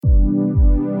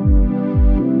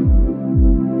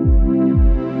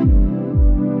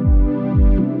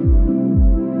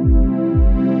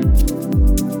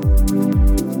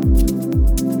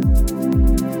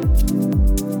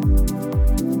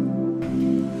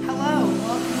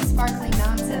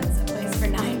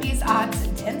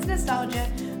Nostalgia,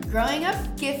 Growing Up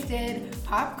Gifted,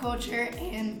 Pop Culture,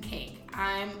 and Cake.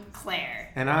 I'm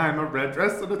Claire. And I'm a red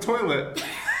dress in a toilet.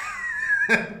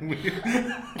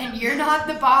 And you're not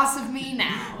the boss of me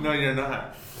now. No, you're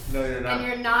not. No, you're not. And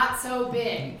you're not so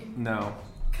big. No.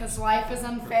 Because life is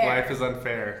unfair. Life is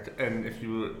unfair. And if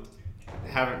you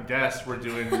haven't guessed, we're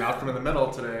doing Malcolm in the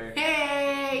Middle today.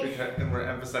 Hey! And we're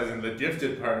emphasizing the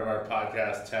gifted part of our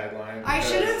podcast tagline. I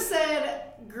should have said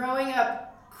Growing Up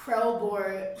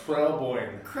Krellboyne.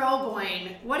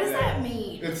 What does that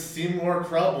mean? It's Seymour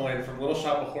Krellboyne from Little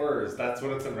Shop of Horrors. That's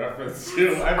what it's in reference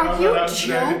to. Are you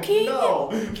joking? No.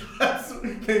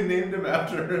 They named him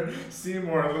after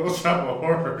Seymour in Little Shop of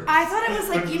Horrors. I thought it was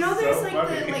like, you know, there's so like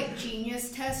funny. the like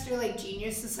genius test or like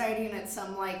genius society and it's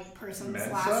some like person's Mensa?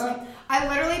 last name. I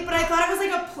thought it was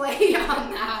like a play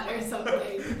on that or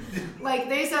something. Like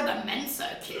they said the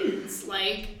Mensa kids.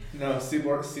 Like No,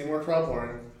 Seymour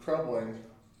Krellboyne.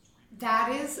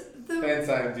 that is the. Thanks,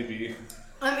 IMDb.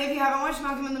 If you haven't watched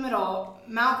Malcolm in the Middle,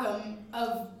 Malcolm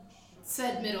of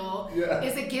said middle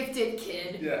is a gifted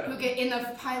kid who in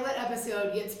the pilot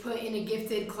episode gets put in a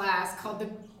gifted class called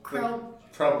the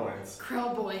Krellboynes,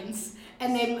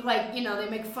 and they they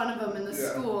make fun of him in the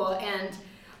school. And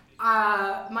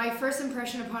my first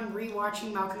impression upon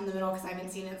rewatching Malcolm in the Middle, because I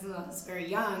haven't seen it since I was very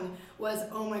young, was,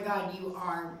 oh my God, you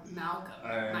are Malcolm.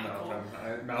 I am Michael.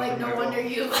 Malcolm. No wonder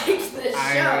you liked this show.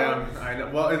 I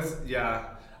know. Well,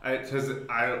 because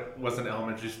I was in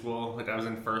elementary school. Like I was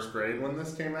in first grade when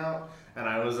this came out, and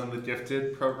I was in the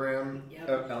gifted program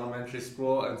at elementary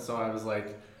school, and so I was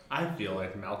like, I feel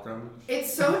like Malcolm.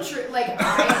 It's so true. Like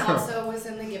I also was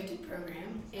in the gifted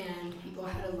program, and people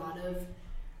had a lot of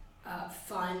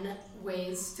fun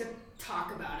ways to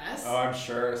talk about us. Oh, I'm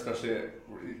sure, especially at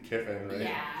Kiffin, right?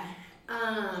 Yeah.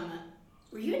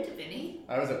 Were you at Divinity?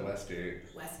 I was at Westgate.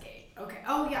 Okay.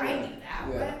 Oh yeah, I knew that.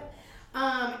 Yeah.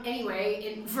 But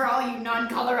anyway, for all you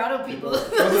non-Colorado people,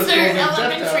 those are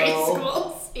elementary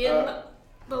schools in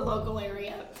the local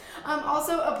area.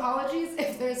 Also, apologies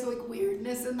if there's like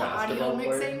weirdness in the audio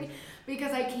mixing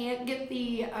because I can't get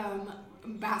the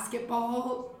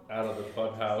basketball out of the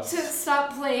clubhouse to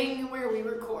stop playing where we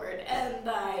record, and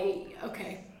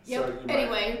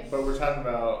anyway. But we're talking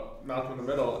about Malcolm in the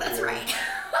Middle. That's right.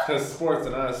 Because sports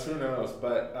and us, who knows?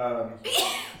 But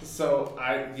so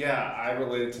I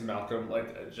related to Malcolm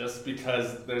just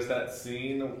because there's that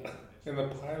scene in the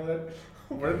pilot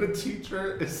where the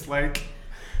teacher is like,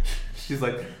 she's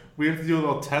like, we have to do a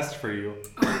little test for you.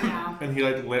 Oh yeah. And he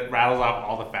rattles off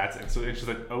all the facts, and she's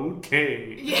like,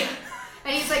 okay. Yeah.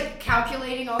 And he's like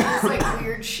calculating all this like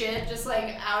weird shit just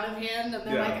like out of hand, and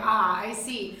they're like, I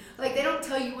see. Like they don't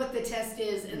tell you what the test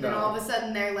is, and then all of a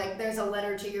sudden they're like, there's a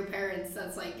letter to your parents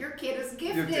that's like, your kid is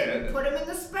gifted, put him in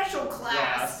the special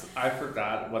class. Yes, I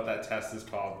forgot what that test is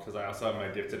called because I also have my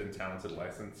gifted and talented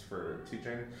license for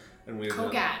teaching, and we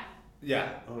COGAT.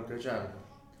 Yeah. Oh, good job.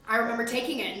 I remember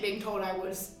taking it and being told I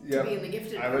was to be in the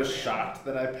gifted program. I was shocked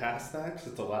that I passed that because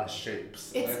it's a lot of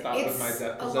shapes. I thought with my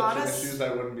depth perception issues I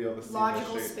wouldn't be able to see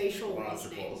logical the shape, spatial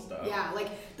reasoning stuff. Yeah, like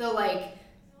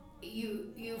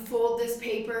you fold this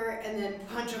paper and then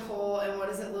punch a hole, and what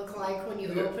does it look like when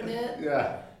you open it?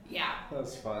 Yeah.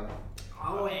 That's fun.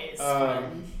 Always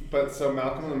fun. But so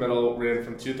Malcolm in the Middle ran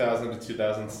from 2000 to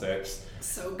 2006.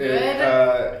 So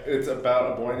good. It's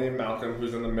about a boy named Malcolm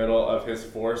who's in the middle of his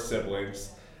 4 siblings.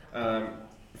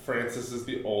 Francis is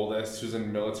the oldest, who's in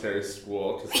military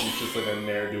school because he's just like a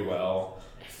ne'er-do-well,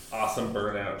 awesome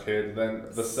burnout kid. Then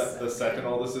the second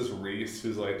oldest is Reese,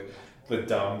 who's like the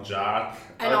dumb jock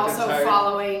and archetype. Also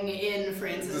following in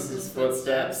Francis's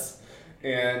footsteps.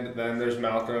 And then there's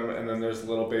Malcolm, and then there's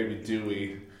little baby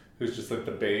Dewey, who's just like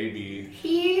the baby.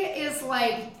 He is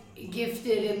like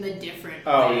gifted in the different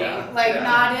way.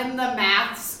 Not in the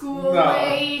math school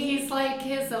way. He's like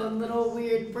his own little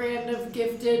weird brand of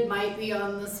gifted, might be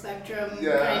on the spectrum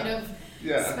kind of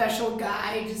special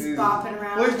guy just bopping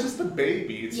around. Well, he's just a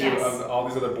baby too of all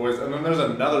these other boys. And then there's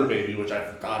another baby which I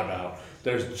forgot about.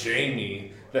 There's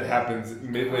Jamie that happens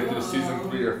midway through season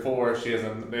 3 or 4. They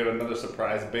have another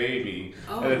surprise baby,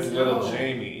 and it's little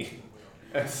Jamie.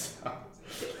 And so,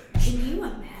 can you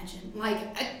imagine?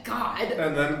 God.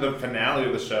 And then the finale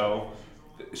of the show,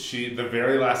 the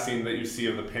very last scene that you see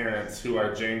of the parents, who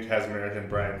are Jane Kasmerick and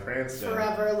Bryan Cranston.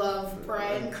 Forever love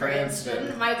Bryan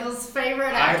Cranston, Michael's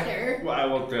favorite actor. I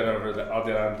will get over that. I'll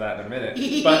get on to that in a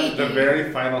minute. But the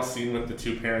very final scene with the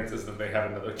 2 parents is that they have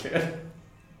another kid.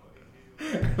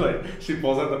 She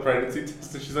pulls out the pregnancy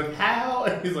test and she's like, how?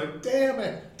 And he's like, damn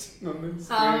it. And oh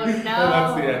no. And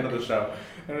that's the end of the show.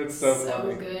 And it's so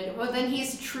funny. So good. Well, then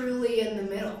he's truly in the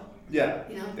middle. Yeah.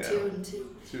 2 and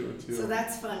 2. 2 and 2. So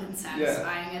that's fun and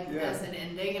satisfying as an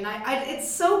ending, and I it's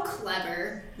so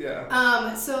clever.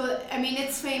 Yeah. So I mean,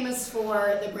 it's famous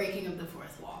for the breaking of the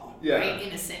fourth wall, right?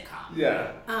 In a sitcom.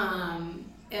 Yeah.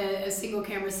 A single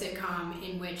camera sitcom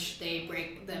in which the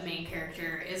main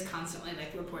character is constantly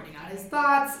like reporting out his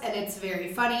thoughts, and it's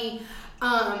very funny.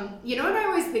 You know what I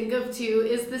always think of too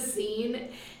is the scene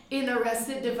in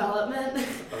Arrested Development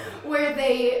where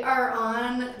they are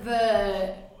on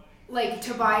the, like,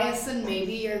 Tobias and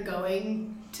Maybe are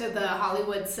going to the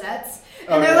Hollywood sets,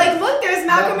 and they're like, look, there's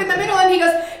Malcolm in the Middle, and he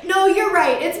goes, no, you're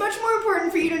right, it's much more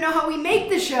important for you to know how we make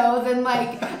the show than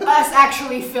like us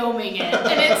actually filming it.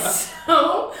 And it's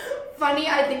so funny.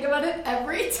 I think about it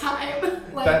every time.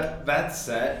 Like that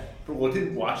set,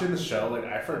 watching the show, like,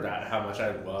 I forgot how much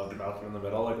I loved Malcolm in the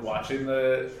Middle. Like, watching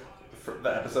the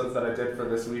episodes that I did for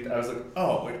this week, I was like,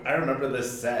 oh, like, I remember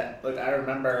this set. Like, I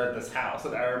remember this house.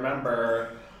 Like, I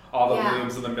remember all the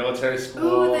rooms in the military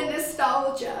school. Ooh, the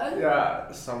nostalgia.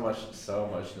 Yeah, so much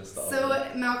nostalgia. So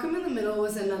Malcolm in the Middle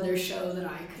was another show that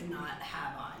I could not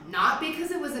have on. Not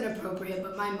because it was inappropriate,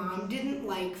 but my mom didn't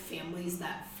like families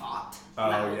that fought.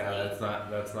 Oh yeah,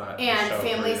 that's not. And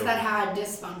families that had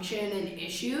dysfunction and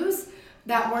issues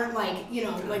that weren't like,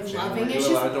 like loving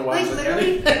issues. Like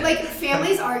literally, like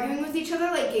families arguing with each other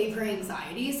like gave her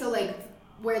anxiety. So like,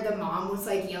 where the mom was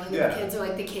like yelling at the kids, or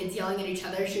like the kids yelling at each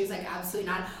other, she was like,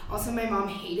 absolutely not. Also, my mom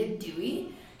hated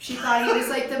Dewey. She thought he was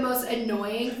like the most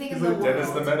annoying thing in the world. Dennis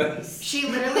the Menace. She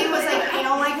literally was like, I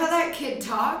don't like how that kid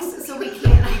talks, so we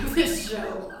can't have this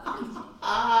show.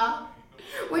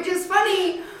 Which is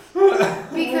funny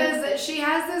because she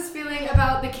has this feeling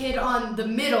about the kid on The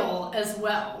Middle as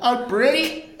well.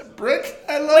 Brick,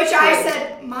 I love Which Brick. I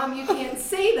said, Mom, you can't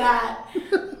say that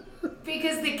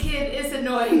because the kid is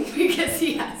annoying because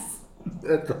he has.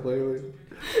 That's hilarious.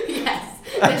 Yes.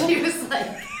 And she was like,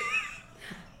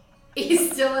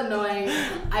 he's still annoying.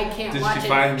 I can't watch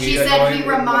it. She said he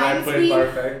reminds me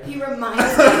of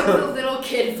the little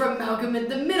kid from Malcolm in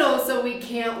the Middle, so we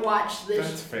can't watch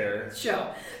this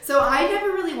show. So I never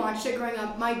really watched it growing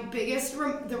up. My biggest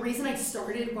the reason I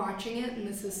started watching it, and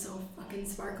this is so fucking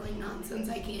sparkling nonsense,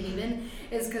 I can't even,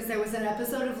 is because there was an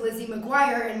episode of Lizzie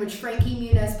McGuire in which Frankie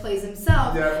Muniz plays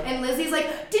himself, and Lizzie's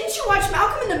like, didn't you watch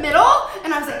Malcolm in the Middle?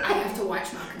 And I was like, I have to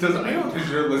watch Malcolm in the Middle. Because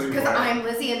you're Lizzie McGuire. Because I'm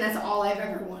Lizzie, and that's all I've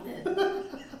ever wanted.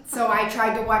 So I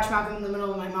tried to watch Malcolm in the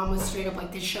Middle, and my mom was straight up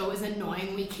like, this show is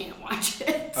annoying, we can't watch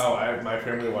it. Oh, my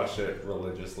family watched it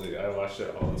religiously. I watched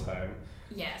it all the time.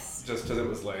 Yes. Just because it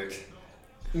was like,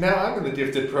 now I'm in the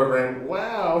gifted program.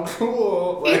 Wow,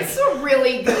 cool. Like, it's a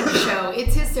really good show.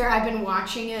 It's hysterical. I've been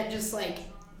watching it just like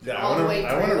all the way through.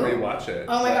 I want to rewatch it.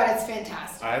 Oh my god, it's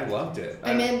fantastic. I loved it.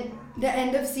 I'm in the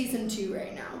end of season 2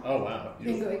 right now. Oh wow.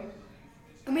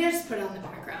 I just put it on the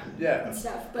background and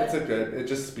stuff. But it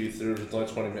just speeds through. It's only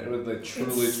 20 minutes. It was like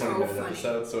truly 20-minute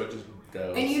episode, so it just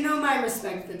goes. And my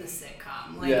respect for the sitcom.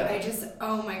 Like, I just,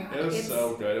 oh my god. It was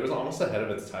so good. It was almost ahead of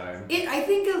its time. I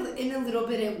think in a little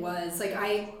bit it was. Like,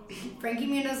 Frankie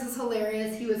Muniz is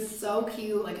hilarious. He was so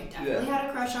cute. Like, I definitely had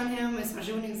a crush on him,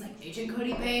 especially when he was like Agent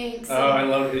Cody Banks. Oh, I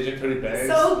love Agent Cody Banks.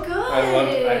 So good.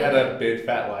 I had a Big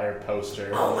Fat Liar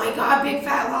poster. Oh my god, Big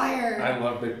Fat Liar. I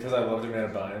loved it because I loved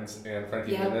Amanda Bynes and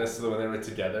Frankie Muniz, so when they were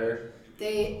together.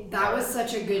 That was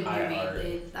such a good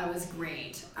movie. That was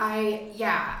great. I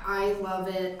love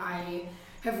it. I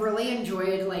have really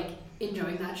enjoying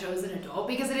that show as an adult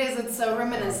because it's so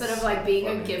reminiscent of like being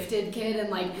a gifted kid and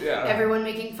like everyone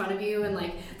making fun of you and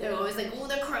like they're always like, oh,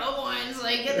 the crow ones,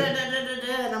 like da, da, da, da,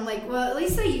 da. And I'm like, well, at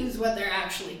least they use what they're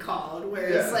actually called,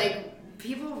 whereas like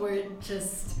people were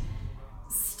just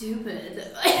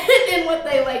stupid in what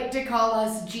they like to call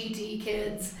us GT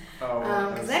kids.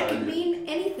 Because that could mean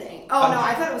anything. Oh no,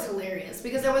 I thought it was hilarious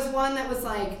because there was one that was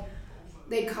like,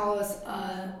 they call us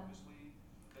I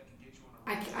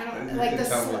don't like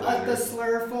the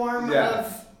slur form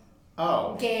of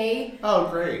gay. Oh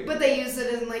great. But they use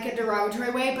it in like a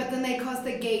derogatory way. But then they call us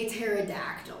the gay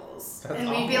pterodactyls, That's and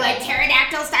awful. we'd be like,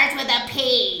 pterodactyl starts with a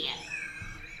P.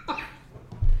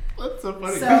 That's so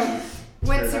funny. So.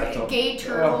 Went to gay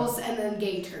turtles and then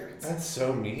gay turds. That's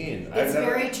so mean. It's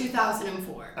very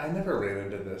 2004. I never ran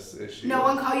into this issue. No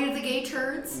one called you the gay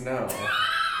turds? No.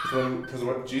 Because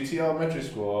when GT Elementary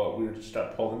School, we would just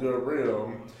got pulled into a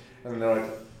room, and they're like,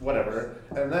 whatever.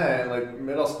 And then, like,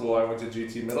 middle school, I went to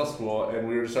GT Middle School, and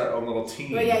we were just our own little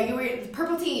team. Oh, yeah, you were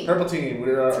purple team. Purple team.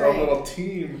 We were our own little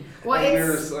team. Well, and we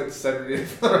were, like, segregated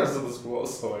from the rest of the school,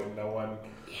 so, like, no one,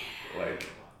 like,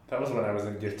 that was when I was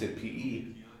in gifted PE.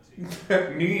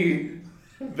 Me.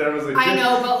 There was a I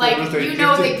know, but like, you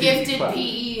know the gifted class. PE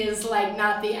is like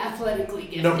not the athletically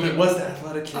gifted. No, but it was the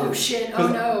athletic kid. Oh shit, oh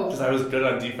no. Because I was good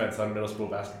on defense on middle school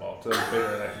basketball. So I was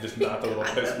bigger and I could just knock the little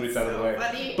piss squeeze out of the way.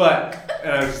 Funny.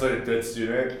 And I was just like a good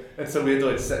student. And so we had to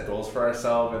like set goals for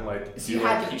ourselves and like So do you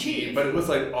had like to PE. achieve. But it was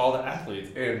like all the athletes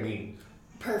and me.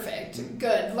 Perfect.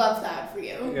 Good. Love that for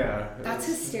you. Yeah. That's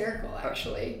hysterical,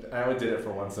 actually. I only did it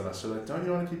for one semester. Like, don't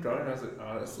you want to keep going? And I was like,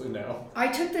 honestly, no. I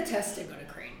took the test to go to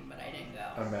Creighton, but I didn't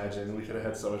go. Imagine we could have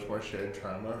had so much more shared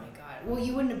trauma. Oh my god. Well,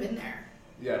 you wouldn't have been there.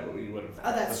 Yeah, but we would have.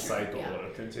 Oh, that's the true. cycle Yeah. would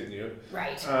have continued.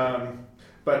 Right.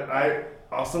 But I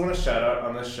also want to shout out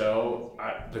on the show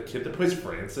the kid that plays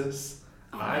Francis.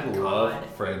 Oh I my love God.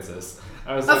 Francis.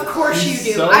 I was Of like, course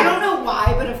you do. So, I don't know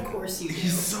why, but of course you do.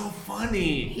 He's so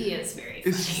funny. He is very funny.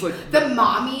 It's just like the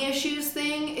mommy issues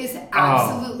thing is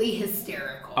absolutely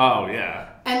hysterical. Oh yeah.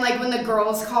 And like when the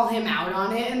girls call him out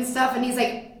on it and stuff, and he's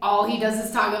like, all he does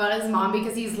is talk about his mom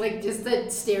because he's like just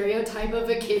the stereotype of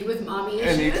a kid with mommy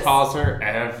issues. And he calls her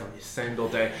every single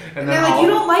day. And they're like, you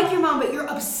don't like your mom, but you're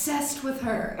obsessed with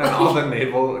her. And all the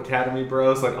Naval Academy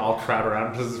bros like all crowd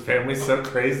around because his family's so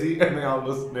crazy, and they all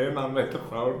listen in on like the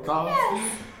phone calls.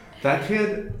 Yes. That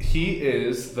kid, he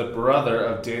is the brother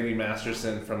of Danny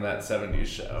Masterson from that 70s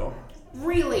show.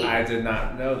 Really? I did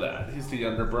not know that. He's the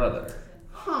younger brother.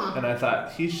 Huh. And I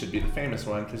thought he should be the famous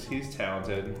one because he's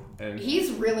talented and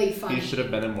he's really funny. He should have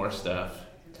been in more stuff.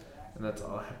 And that's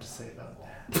all I have to say about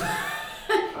that.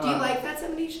 Do you like that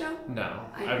 70s show? No,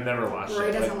 I've never watched Roy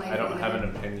it. doesn't like I don't it have either.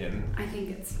 an opinion. I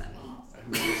think it's funny.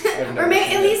 Or Or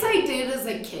maybe at least I did as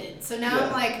a kid. So now Yeah.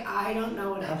 I'm like, I don't know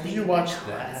what I How think. could you watch now,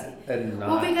 that honestly. and not?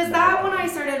 Well, because know that about one I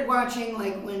it? started watching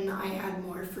like when I had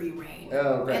more free reign.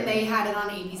 Oh, right. And they had it on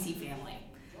ABC Family.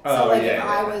 Oh, So like yeah, if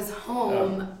yeah. I was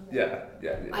home, Yeah.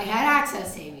 I had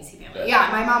access to ABC Family. Yeah,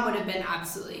 my mom would have been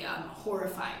absolutely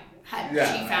horrified had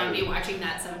she found me watching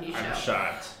that 70s show. I'm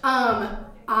shocked.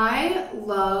 I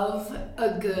love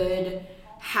a good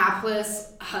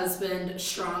hapless husband,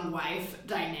 strong wife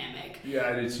dynamic. Yeah,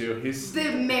 I do too. He's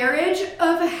The marriage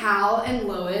of Hal and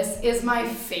Lois is my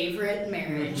favorite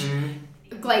marriage.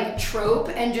 Like trope,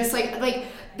 and just like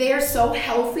they are so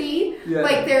healthy. Yeah.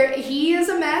 Like he is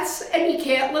a mess and he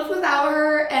can't live without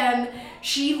her, and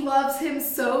she loves him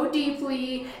so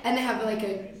deeply, and they have like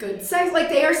a good sex. Like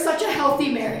they are such a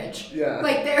healthy marriage. Yeah.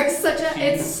 Like they're such a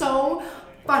it's so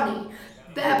funny.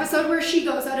 The episode where she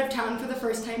goes out of town for the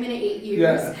first time in 8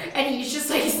 years, and he's just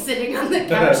like sitting on the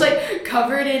couch, like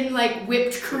covered in like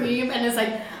whipped cream, and is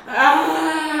like,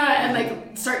 and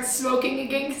like starts smoking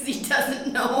again because he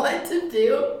doesn't know what to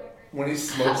do. when he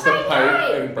smokes the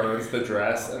pipe and burns the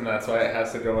dress, and that's why it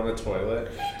has to go in the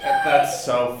toilet. That's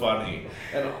so funny.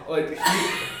 And like,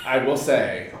 I will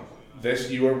say,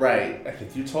 you were right. I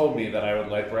think you told me that I would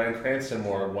like Bryan Cranston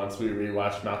more once we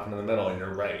rewatched Malcolm in the Middle, and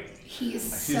you're right. He's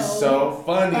so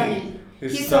funny.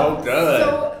 He's so good.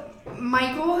 So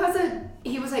Michael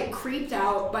he was like creeped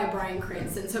out by Bryan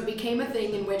Cranston, so it became a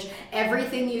thing in which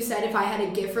everything you said, if I had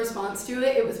a GIF response to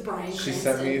it, it was Bryan Cranston. She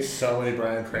sent me so many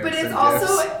Bryan Cranston But it's gifs.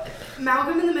 also,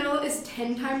 Malcolm in the Middle is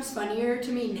 10 times funnier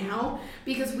to me now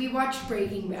because we watched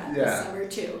Breaking Bad this summer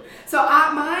too. So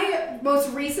my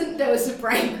most recent dose of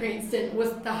Bryan Cranston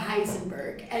was the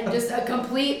Heisenberg, and just a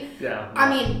complete, I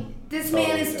mean, this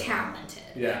man is talented.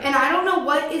 Yeah. And I don't know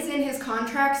what is in his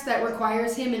contracts that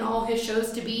requires him in all his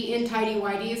shows to be in tidy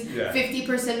whities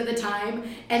 50% of the time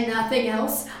and nothing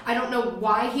else. I don't know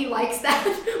why he likes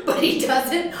that, but he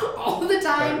does it all the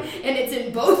time, and it's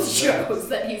in both shows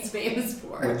that he's famous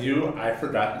for. I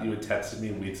forgot that you had texted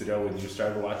me weeks ago when you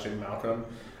started watching Malcolm,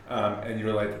 and you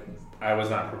were like, I was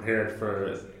not prepared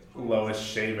for Lois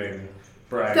shaving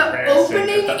Bryan Cranston. The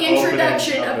opening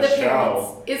introduction of the parents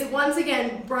show is once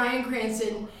again Bryan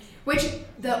Cranston, which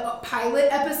the pilot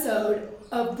episode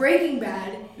of Breaking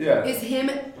Bad is him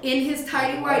in his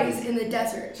tidy whities in the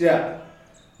desert. Yeah.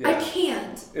 I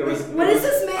can't. What is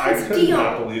this man's deal? I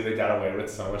could not believe they got away with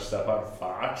so much stuff on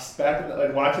Fox back in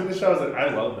like watching the show. I was like,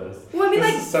 I love this. Well, I mean,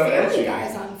 this like is so Family edgy.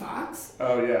 Guy's on Fox.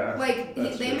 Oh yeah. Like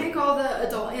they make all the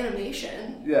adult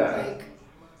animation. Yeah. Like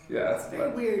it's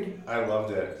very weird. I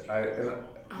loved it. Oh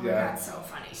my God, so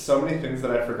funny. So many things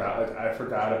that I forgot. Like I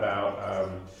forgot about.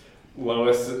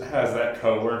 Lois has that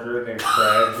coworker named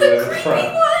Craig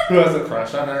who has a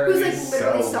crush on her. Who's like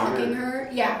literally stalking her.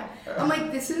 Yeah. I'm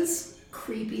like, this is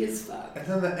creepy as fuck. And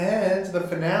then the end, the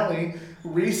finale,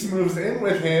 Reese moves in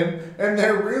with him and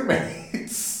they're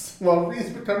roommates while Reese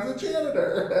becomes a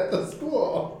janitor at the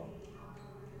school.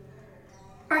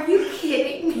 Are you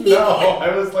kidding me? No,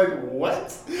 I was like, what?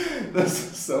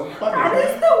 This is so funny.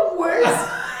 That is the worst.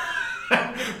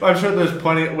 I'm sure there's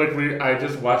plenty. I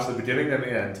just watched the beginning and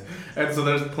the end, and so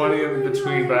there's plenty in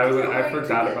between. But I was like, I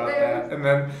forgot about that. And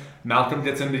then Malcolm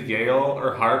gets into Yale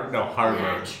or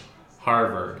Harvard,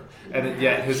 and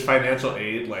yet his financial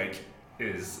aid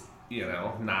is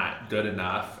not good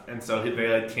enough, and so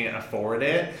they can't afford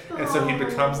it, and so he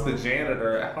becomes the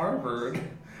janitor at Harvard.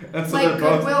 And so they're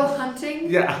both Goodwill Hunting.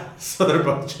 Yeah, so they're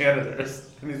both janitors,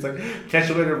 and he's like, "Catch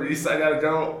you later, Reese. I gotta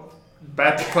go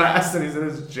back to class," and he's in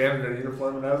his janitor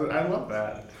uniform, and I love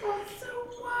that. That's so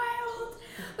wild.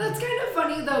 That's kind of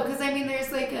funny though, because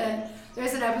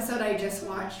there's an episode I just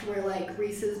watched where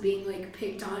Reese is being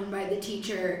picked on by the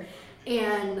teacher,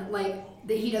 and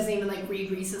he doesn't even read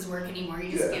Reese's work anymore.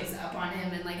 He just gives up on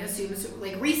him and assumes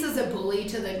Reese is a bully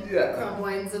to the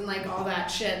Crumblines and all that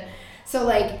shit. So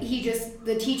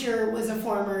the teacher was a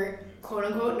former quote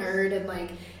unquote nerd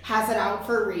and has it out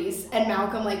for Reese, and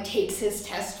Malcolm takes his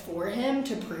test for him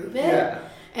to prove it. Yeah.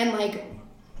 And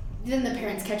then the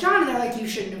parents catch on and they're like, you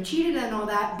shouldn't have cheated and all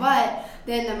that. But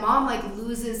then the mom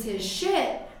loses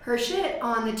her shit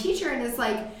on the teacher and is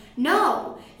like,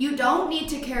 no, you don't need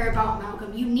to care about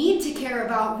Malcolm. You need to care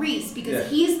about Reese because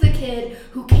he's the kid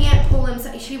who can't pull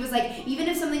himself. She was like, even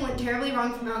if something went terribly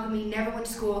wrong for Malcolm, he never went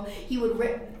to school, he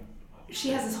would she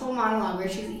has this whole monologue where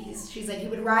she's like, he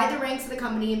would ride the ranks of the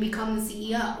company and become the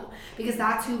CEO because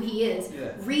that's who he is.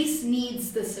 Yeah. Reese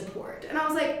needs the support. And I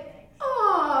was like,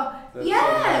 oh,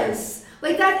 yes. So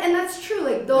nice. That, and that's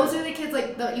true. Those are the kids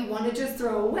that you want to just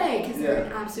throw away because they're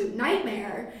an absolute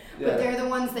nightmare. But they're the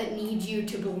ones that need you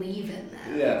to believe in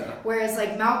them. Yeah. Whereas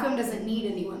Malcolm doesn't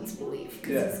need anyone's belief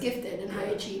because he's gifted and high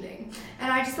achieving. And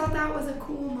I just thought that was a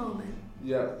cool moment.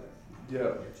 Yep.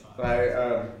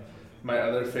 My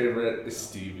other favorite is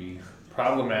Stevie.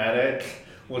 Problematic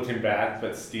looking back,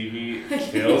 but Stevie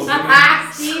kills me.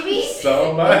 Stevie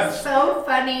so much. It's so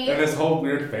funny. And his whole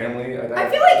weird family. I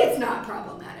feel like it's not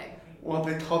problematic. Well,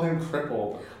 they called him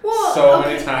crippled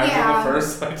many times in the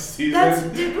first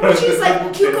season. She's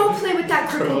like, you go play with that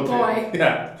crippled boy.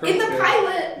 Yeah. In the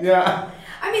pilot. Yeah.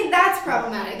 I mean, that's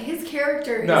problematic. His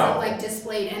character isn't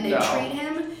displayed, and they treat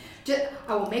him.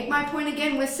 I will make my point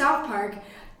again with South Park.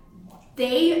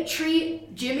 They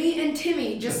treat Jimmy and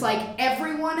Timmy just like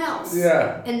everyone else.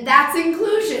 Yeah. And that's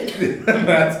inclusion. and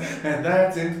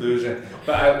that's inclusion.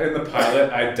 But in the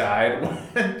pilot, I died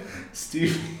when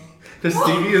Stevie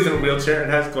is in a wheelchair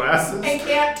and has glasses. And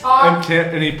can't talk.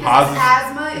 And he pauses. His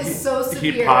asthma is so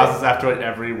severe. He pauses after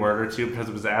every word or two because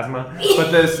of his asthma.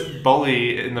 But this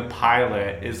bully in the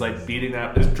pilot is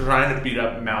trying to beat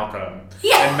up Malcolm.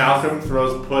 Yeah. And Malcolm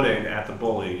throws pudding at the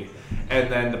bully. And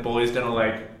then the bully's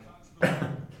gonna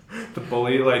the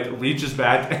bully reaches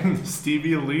back and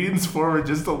Stevie leans forward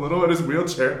just a little in his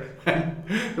wheelchair and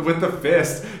with the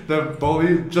fist the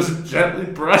bully just gently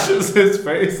brushes his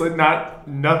face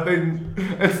nothing,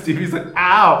 and Stevie's like,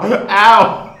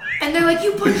 ow. And they're like,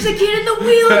 you punched the kid in the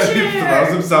wheelchair. He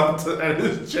throws himself and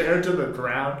his chair to the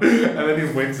ground, and then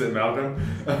he winks at Malcolm.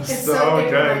 It's so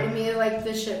good. It reminded me of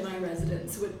the shit my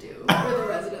residents would do, or the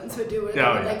residents would do, where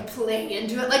they would play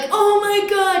into it, oh my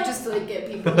god, just to get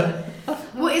people to.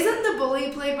 Well, isn't the bully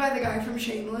played by the guy from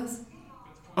Shameless?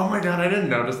 Oh my god, I didn't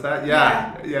notice that.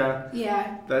 Yeah.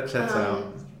 That checks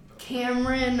out.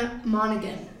 Cameron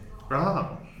Monaghan.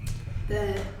 Oh.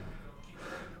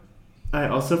 I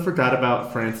also forgot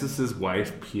about Francis's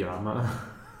wife, Piyama.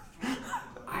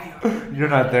 You're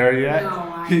not there yet?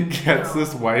 No, He gets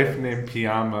this wife named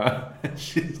Piyama, and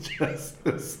she's just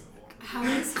this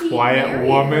quiet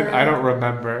woman. Her? I don't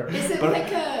remember. Is it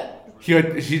a...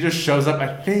 He just shows up.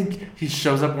 I think he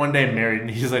shows up one day married, and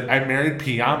he's like, I married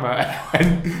Piyama.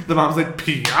 And the mom's like,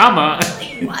 Piyama?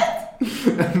 What?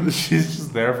 And she's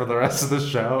just there for the rest of the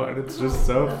show, and it's just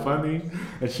so funny.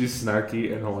 And she's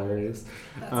snarky and hilarious.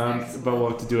 But we'll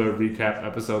have to do a recap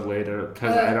episode later,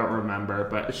 because I don't remember.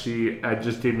 But I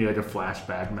just gave me a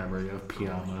flashback memory of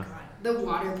Piyama. The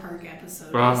water park episode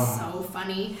is so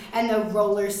funny, and the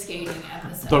roller skating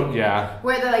episode.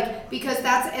 Where they're because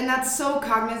that's so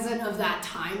cognizant of that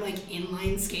time,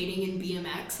 inline skating and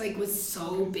BMX was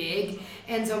so big,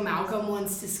 and so Malcolm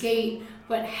wants to skate,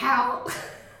 but Hal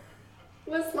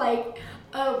was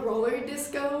a roller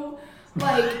disco,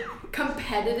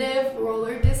 competitive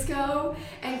roller disco,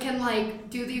 and can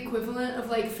do the equivalent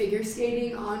of figure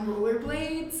skating on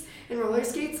rollerblades and roller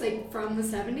skates from the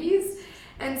 70s.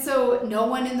 And so no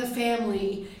one in the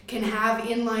family can have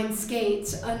inline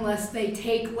skates unless they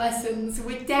take lessons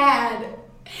with Dad.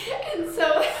 And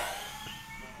so...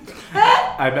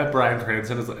 I bet Bryan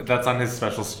Cranston that's on his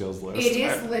special skills list. It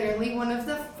is literally one of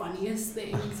the funniest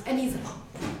things. And he's...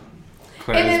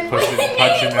 Claire's punching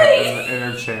up in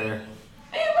her chair.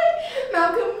 And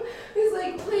Malcolm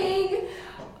is playing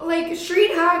like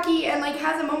street hockey and like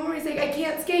has a moment where he's like, I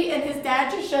can't skate, and his dad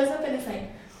just shows up and is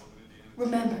like,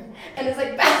 remember, and is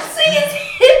like bouncing his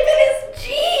hip and his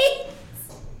jeans.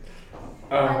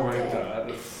 Oh my god,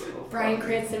 that's so Bryan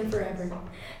Cranston forever.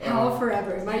 Hal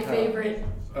forever. My favorite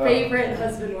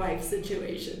husband-wife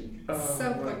situation.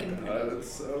 So fucking god, it's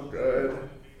so good.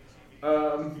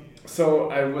 So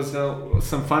I was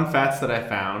some fun facts that I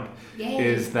found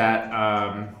is that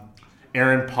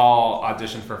Aaron Paul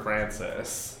auditioned for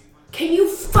Francis. Can you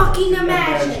fucking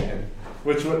imagine?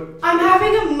 Which would I'm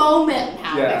having a moment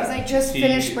now because I just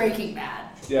finished Breaking Bad.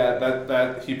 Yeah,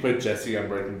 that he put Jesse on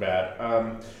Breaking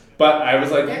Bad. But I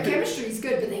was like, their chemistry's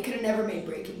good, but they could have never made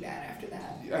Breaking Bad after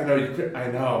that.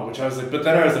 I know. Which I was like, but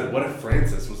then I was like, what if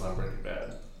Francis was on Breaking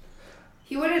Bad?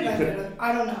 He would have done it.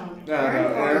 I don't know.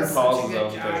 Aaron Paul's such a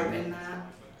good job in that.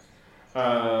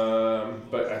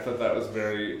 But I thought that was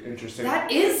very interesting.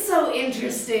 That is so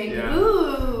interesting. Yeah.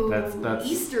 Ooh, that's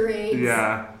Easter eggs.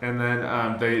 Yeah, and then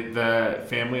the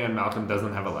family on Malcolm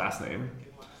doesn't have a last name.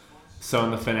 So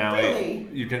in the finale,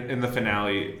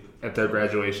 really? At their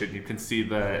graduation, you can see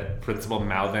the principal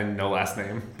mouthing no last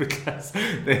name because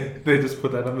they just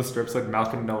put that on the strips like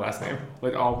Malcolm no last name,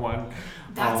 like all one.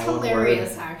 That's all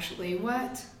hilarious, actually.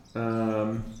 What?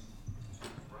 Oh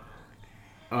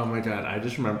my god, I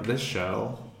just remember this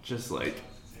show. Just like,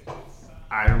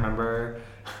 I remember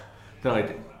the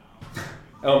like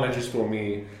elementary school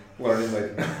me learning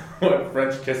like what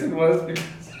French kissing was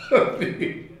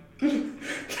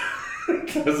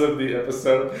because of the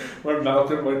episode where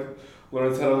Malcolm like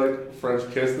learns how to like French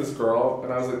kiss this girl,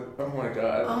 and I was like, oh my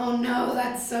god. Oh no,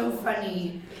 that's so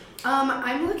funny.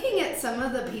 I'm looking at some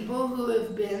of the people who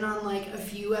have been on like a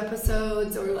few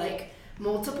episodes or like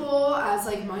multiple as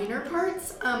like minor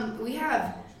parts. We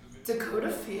have Dakota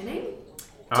Fanning,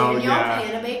 Danielle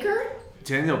Panabaker.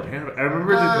 Danielle Panabaker. I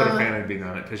remember Dakota Fanning being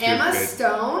on it because she Emma was good.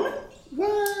 Stone.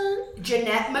 What?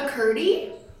 Jeanette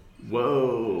McCurdy.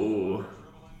 Whoa.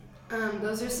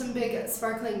 Those are some big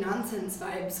sparkling nonsense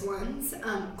vibes ones.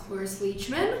 Cloris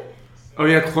Leachman. Oh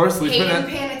yeah, Cloris Leachman. Hayden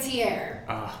Panettiere.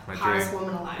 Oh, my hottest dream.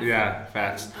 woman alive. Yeah,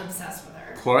 facts. I'm obsessed with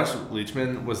her. Cloris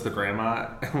Leachman was the grandma.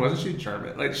 Wasn't she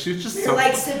German? Like she was just They're so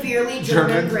like severely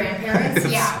German grandparents.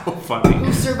 It's yeah. so funny.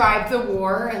 Who survived the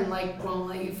war and like won't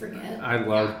let you forget. I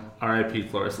love R.I.P.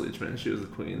 Cloris Leachman. She was the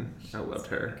queen. I loved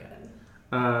her.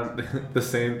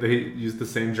 They used the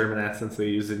same German accents they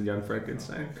used in Young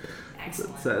Frankenstein.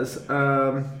 Excellent. It says.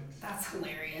 That's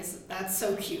hilarious. That's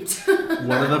so cute.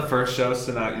 One of the first shows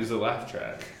to not use a laugh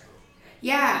track.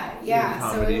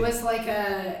 Yeah. So it was like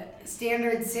a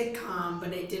standard sitcom,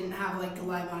 but it didn't have like the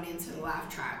live audience or the laugh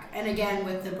track. And again,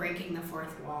 with the breaking the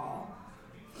fourth wall.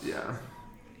 Yeah.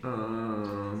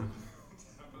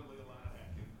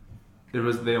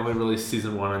 They only released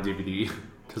season 1 on DVD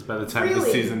because by the time the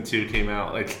season 2 came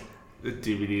out, like the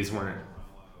DVDs weren't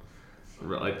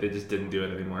like they just didn't do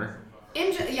it anymore.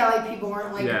 Like people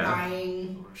weren't like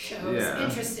buying shows. Yeah.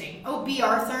 Interesting. Oh, B.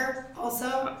 Arthur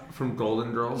also. From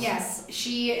Golden Girls? Yes.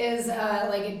 She is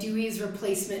like a Dewey's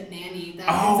replacement nanny.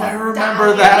 I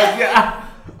remember that. Yeah.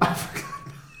 I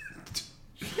forgot.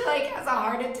 She like has a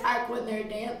heart attack when they're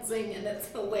dancing and it's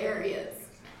hilarious.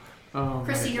 Oh,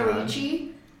 Christina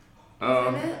Ricci.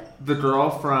 The girl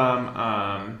from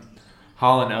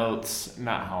Hall & Oates,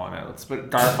 not Hall & Oates, but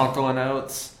Garfunkel and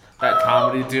Oates. That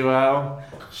comedy duo,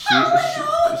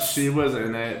 she was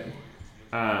in it.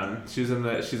 She's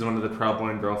one of the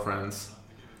Trailboy girlfriends.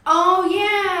 Oh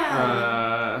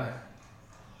yeah.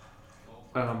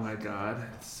 Oh my god,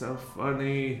 it's so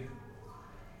funny.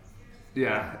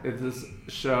 Yeah, it's this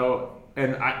show,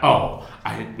 and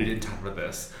we didn't talk about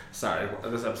this. Sorry,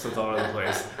 this episode's all over the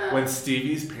place. When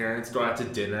Stevie's parents go out to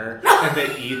dinner and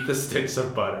they eat the sticks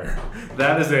of butter,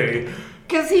 that is a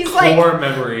because he's core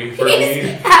memory for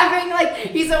me.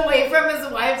 He's away from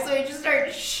his wife, so he just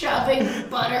starts shoving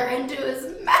butter into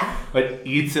his mouth. Like,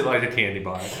 eats it like a candy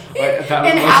bar.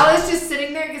 Hal is just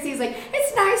sitting there because he's like,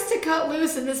 it's nice to cut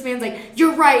loose. And this man's like,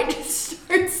 you're right. Just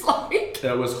starts like...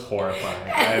 That was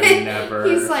horrifying. I've never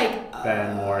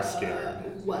been more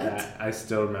scared. What? I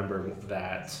still remember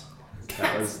that.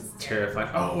 That was terrifying.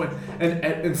 Oh,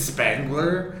 and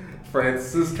Spangler,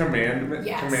 Francis'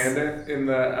 commandant in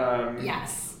the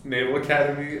Naval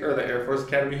Academy or the Air Force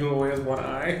Academy, who only has one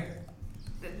eye.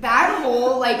 That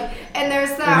whole and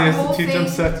there's that whole thing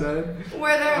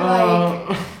where they're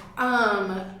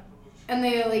and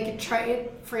they try.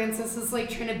 Francis is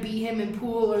trying to beat him in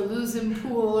pool or lose in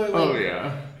pool or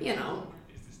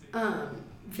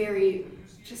very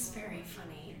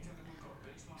funny.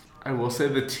 I will say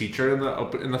the teacher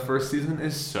in the first season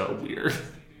is so weird.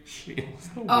 She is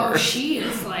the Oh, worst. she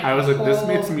is like. I was like, this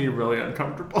makes me really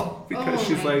uncomfortable because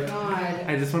she's like, God.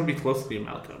 I just want to be close to you,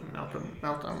 Malcolm. I know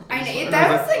And that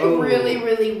I was like oh. really,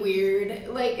 really weird.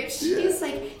 Like if she's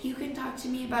like, you can talk to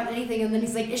me about anything, and then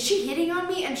he's like, is she hitting on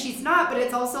me? And she's not. But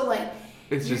it's also like,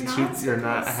 it's just you're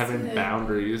not having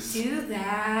boundaries. Do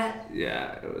that.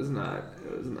 Yeah, it was not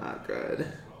good.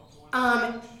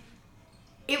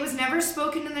 It was never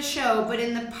spoken in the show, but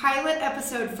in the pilot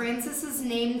episode, Francis's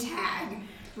name tag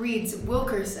reads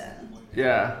Wilkerson.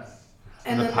 Yeah.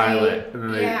 And the then pilot, and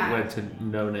then they went to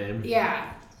no name.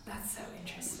 Yeah, that's so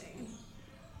interesting.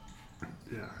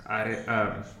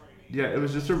 Yeah, it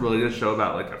was just a really good show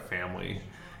about like a family,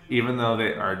 even though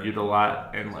they argued a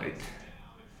lot and like,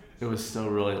 it was still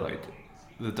really like,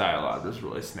 the dialogue was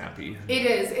really snappy. It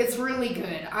is. It's really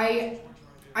good. I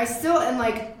still am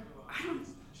like,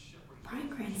 Bryan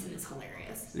Cranston is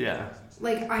hilarious. Yeah.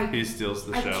 Like he steals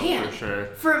the show for sure.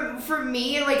 For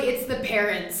me, like it's the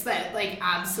parents that like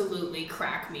absolutely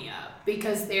crack me up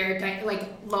because they're like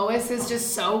Lois is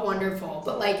just so wonderful,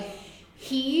 but like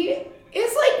he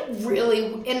is like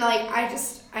really and like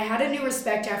I had a new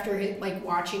respect after like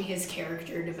watching his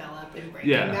character develop in Breaking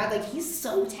Bad. Like he's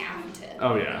so talented.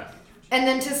 Oh yeah. And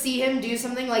then to see him do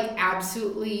something like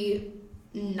absolutely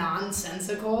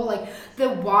nonsensical, like the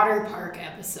water park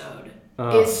episode.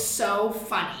 Is so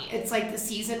funny. It's like the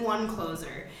season 1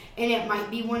 closer, and it might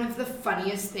be one of the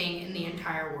funniest thing in the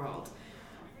entire world.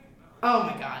 Oh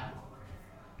my god!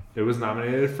 It was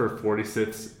nominated for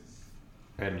 46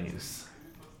 Emmys.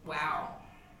 Wow.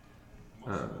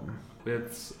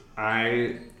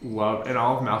 I love, and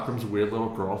all of Malcolm's weird little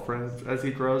girlfriends as he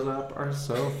grows up are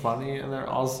so funny, and they're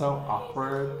all so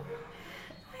awkward.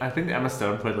 I think Emma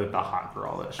Stone played like the hot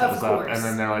girl that shows up, and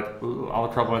then they're like, ooh, all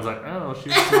the trouble ones like, oh,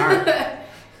 she's smart.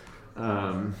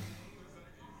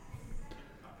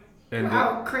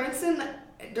 Wow, Cranston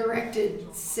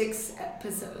directed 6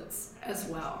 episodes as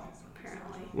well,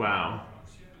 apparently. Wow.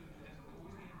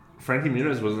 Frankie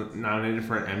Muniz was nominated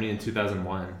for an Emmy in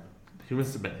 2001. He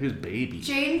was baby.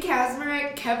 Jane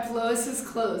Kaczmarek kept Lois's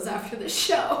clothes after the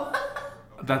show.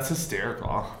 That's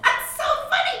hysterical.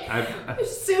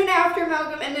 Soon after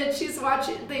Malcolm ended, she's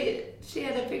watching. She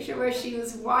had a picture where she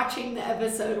was watching the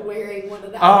episode wearing one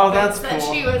of the outfits that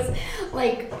she was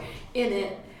like in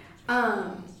it.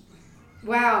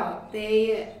 Wow,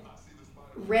 they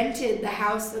rented the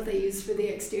house that they used for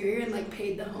the exterior and like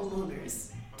paid the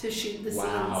homeowners to shoot the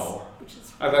scenes. Which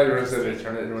is I thought you were going to say they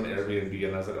turned it into an Airbnb,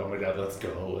 and I was like, oh my god, let's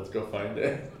go find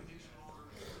it.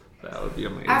 That would be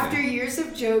amazing. After years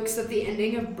of jokes that the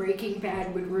ending of Breaking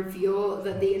Bad would reveal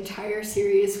that the entire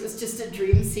series was just a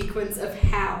dream sequence of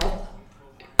Hal.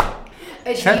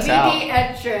 A DVD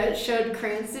extra showed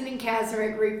Cranston and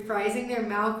Kaczmarek reprising their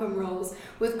Malcolm roles,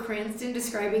 with Cranston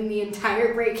describing the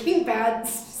entire Breaking Bad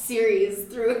series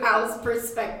through Hal's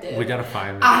perspective. We gotta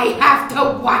find that. I have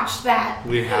to watch that.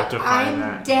 We have to find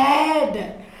that. I'm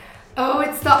dead. Oh,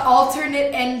 it's the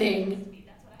alternate ending.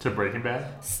 To Breaking Bad?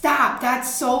 Stop.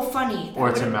 That's so funny.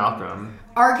 Or to Malcolm.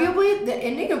 Arguably, the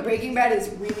ending of Breaking Bad is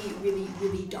really, really,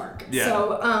 really dark. Yeah.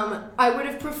 So, I would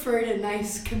have preferred a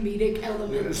nice comedic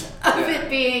element of it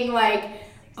being like,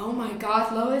 oh my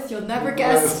god, Lois, you'll never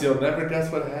guess. Lois, you'll never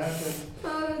guess what happened.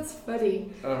 Oh, that's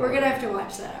funny. We're going to have to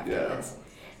watch that after this.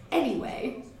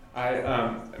 Anyway.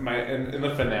 In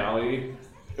the finale,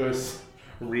 it was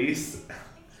Reese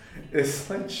is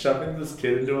like shoving this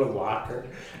kid into a locker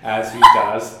as he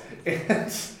does, and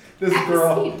this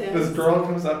girl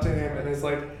comes up to him and is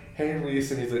like, hey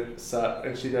Reese, and he's like, sup,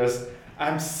 and she goes,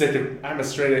 I'm a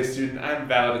straight A student, I'm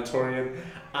valedictorian,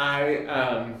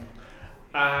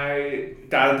 I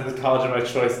got into the college of my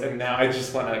choice, and now I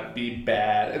just want to be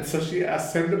bad. And so she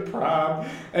asks him to prom,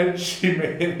 and she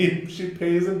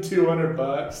pays him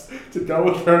 $200 to go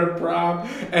with her to prom.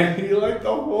 And he like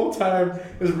the whole time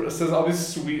says all these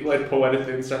sweet like poetic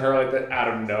things to her like that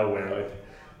out of nowhere, like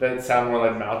that sound more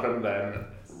like Malcolm than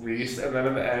Reese. And then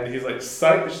in the end, he's like,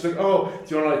 psych. She's like, oh,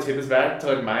 do you want to like take this back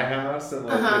to like my house and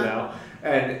like you know.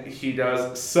 And he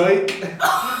does, psych.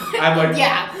 I'm like,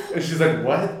 yeah. And she's like,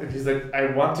 what? And he's like,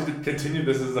 I want to continue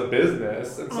this as a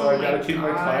business. And so I gotta keep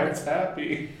my clients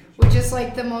happy. Which is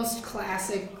like the most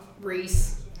classic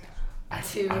Reese. I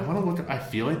want to look up, I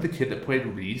feel like the kid that played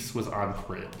Reese was on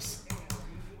Cribs.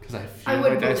 Because I feel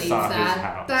like I saw his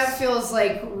house. That feels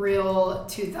like real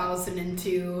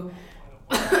 2002,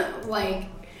 like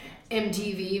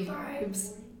MTV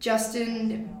vibes.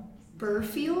 Justin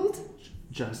Burfield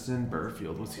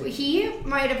was he? He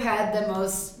might have had the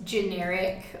most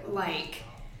generic, like,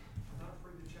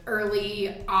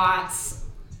 early aughts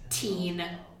teen,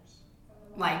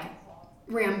 like,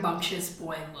 rambunctious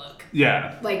boy look.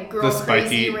 Yeah. Like girl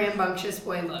crazy rambunctious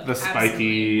boy look. The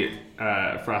spiky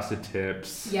frosted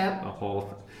tips. Yep. The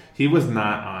whole. He was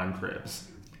not on Cribs.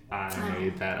 I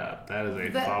made that up. That is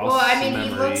a false. Well, I mean, memory.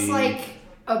 he looks like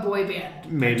a boy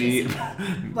band. Maybe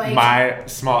like, my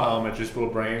small elementary school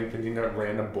brain thinking of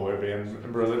random boy band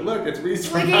member like, look, it's Reese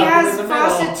from Like he has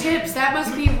frosted tips. That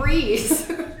must be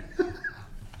Reese.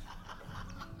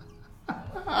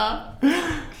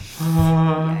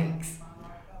 Yikes.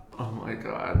 Oh my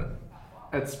god.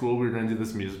 At school we were going to do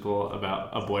this musical about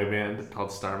a boy band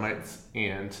called Starmites,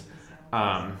 and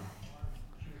I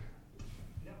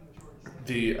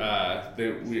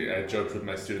joked with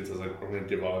my students, I was like, we're going to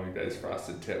give all of you guys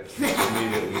frosted tips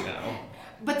immediately now.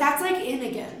 But that's like in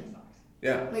again.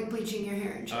 Yeah. Like bleaching your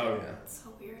hair and shit. Oh yeah. It's so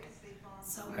weird.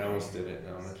 So weird. I almost did it in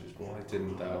elementary school. I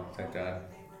didn't though, thank God.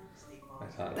 I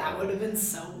thought that would have been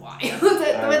so wild.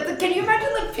 Can you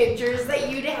imagine the pictures that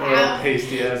you'd have?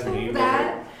 Pasty ass me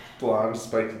that? with blonde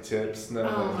spiky tips. No,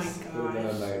 oh my it would have been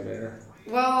a nightmare.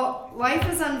 Well, life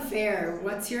is unfair.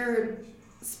 What's your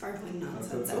sparkling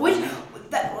nonsense?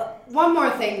 One more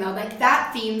thing though, like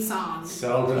that theme song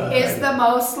so good. is the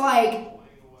most like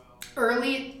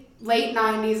late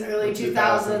 90s, early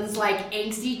 2000s, like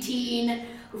angsty teen.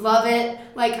 Love it.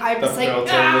 Like I'm just like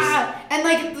and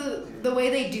like the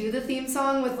way they do the theme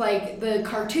song with like the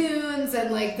cartoons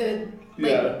and like the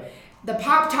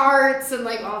Pop-Tarts and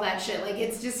like all that shit. Like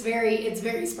it's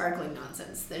very sparkling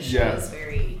nonsense. This show is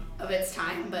very of its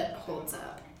time but holds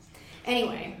up.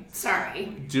 Anyway, sorry.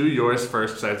 Do yours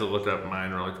first, so I have to look up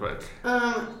mine really quick.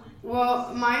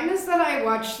 Well, mine is that I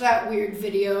watched that weird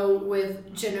video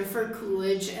with Jennifer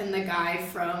Coolidge and the guy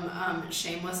from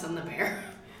Shameless and the Bear.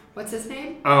 What's his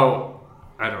name? Oh,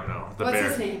 I don't know. What's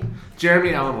his name?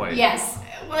 Jeremy Allen White. Yes.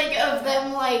 Like, of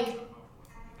them, like,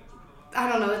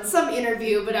 I don't know. It's some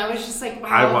interview, but I was just like, wow.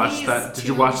 I watched that. Did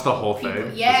you watch the whole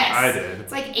thing? Yes. I did.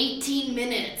 It's like 18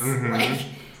 minutes. Mm-hmm. Like,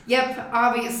 yep,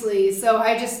 obviously. So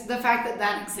the fact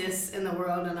that exists in the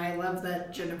world, and I love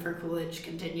that Jennifer Coolidge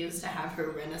continues to have her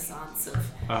renaissance of...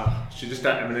 she just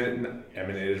got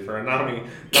emanated for a Nomi.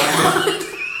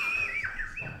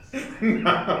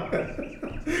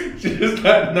 She just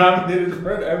got nominated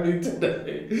for an Emmy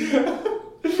today.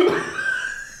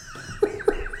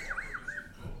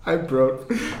 I broke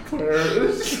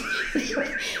Claire.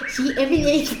 She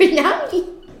emanated for Nomi.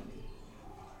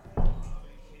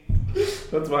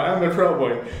 That's why I'm a pro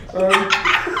boy.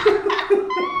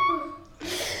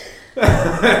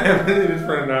 Emanated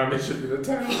for a Nomi should be the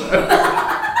title.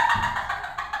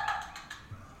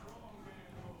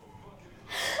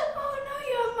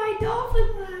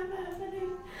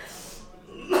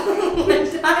 One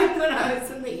time when I was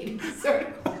in the eating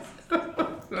circles.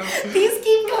 These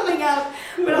keep coming up,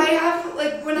 but I have,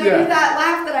 like, when I do that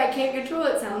laugh that I can't control,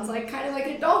 it sounds like kind of like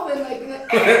a dolphin, like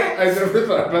I never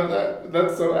thought about that.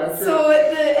 That's so accurate. So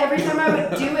every time I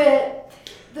would do it,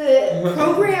 the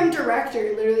program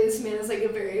director, literally this man is like a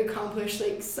very accomplished,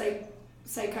 like,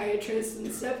 psychiatrist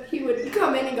and stuff, he would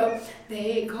come in and go,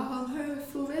 they call her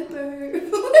Flipper.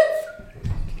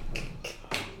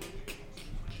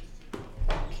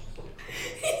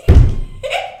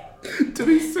 Did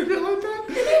he sing it like that?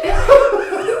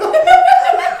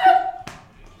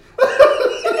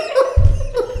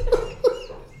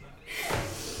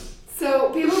 So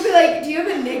people would be like, do you have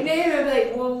a nickname? I'd be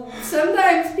like, well,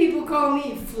 sometimes people call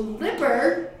me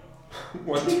Flipper.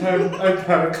 One time I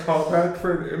got a callback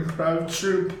for an improv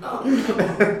troupe. Oh,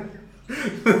 no.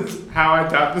 How I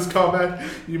got this callback,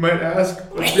 you might ask,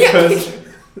 was because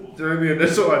during the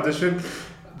initial audition,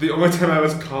 the only time I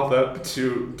was called up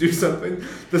to do something,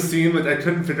 the scene, like I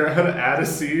couldn't figure out how to add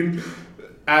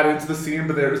into the scene,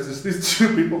 but there was just these two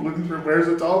people looking for where's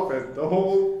a dolphin, the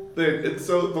whole thing. And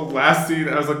so the last scene,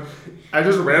 I was like, I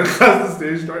just ran across the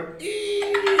stage door,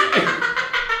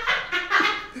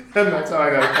 and that's how I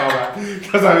got a callback,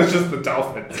 because I was just the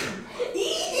dolphin.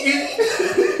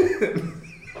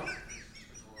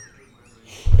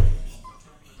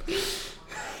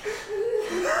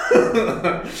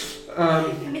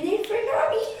 Eminated for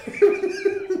Nomi.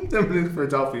 Eminated for a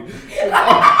dolphin.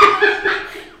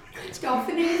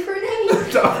 Dolphinated for an Emmy.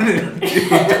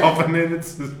 Dolphinated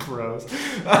is gross.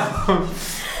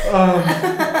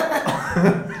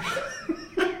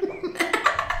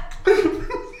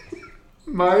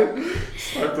 My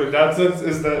sparkling nonsense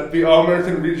is that the All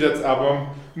American Rejects album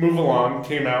 "Move Along"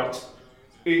 came out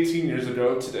 18 years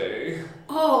ago today.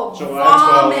 Oh, July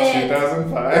 12, vomit.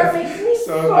 2005. That makes me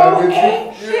so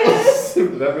anxious.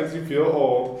 That makes you feel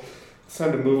old. It's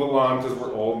time to move along because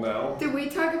we're old now. Did we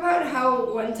talk about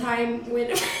how one time when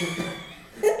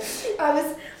I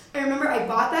was I remember I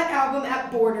bought that album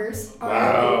at Borders.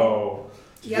 Wow.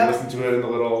 Yep. You listen to it in the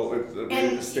little of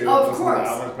course.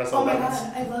 Oh my buttons.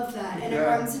 god, I love that. And at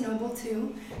Barnes & Noble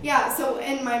too. Yeah, so,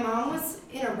 and my mom was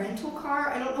in a rental car.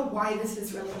 I don't know why this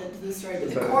is relevant to the story,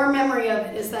 but the core memory of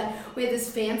it is that we had this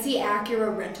fancy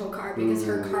Acura rental car because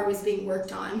her car was being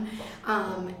worked on.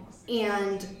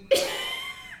 And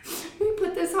we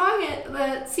put this song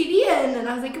the CD in, and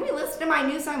I was like, can we listen to my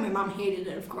new song? My mom hated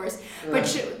it, of course. But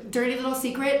dirty little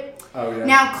secret. Oh, yeah.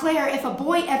 Now, Claire, if a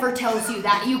boy ever tells you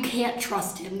that, you can't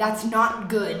trust him. That's not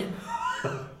good.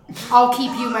 I'll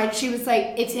keep you she was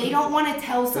like, if they don't want to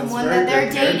tell someone that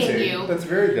they're dating you. That's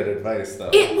very good advice,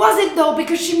 though. It wasn't, though,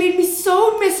 because she made me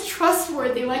so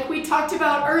mistrustworthy, like we talked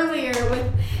about earlier with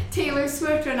Taylor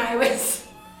Swift when I was...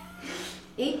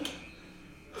 You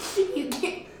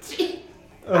can't...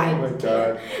 Oh my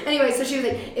god. Anyway, so she was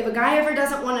like, if a guy ever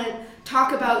doesn't want to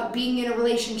talk about being in a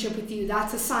relationship with you,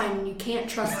 that's a sign and you can't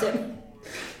trust him.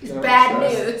 It's bad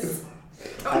news.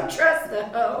 Don't trust the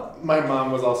hoe. My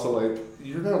mom was also like,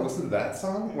 you're going to listen to that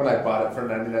song? When I bought it for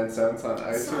 99 cents on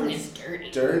iTunes. That song is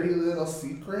dirty. Dirty Little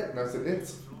Secret. And I said,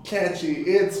 it's catchy,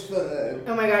 it's fun.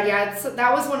 Oh my god, yeah.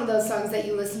 That was one of those songs that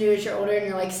you listen to as you're older and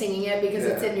you're like singing it because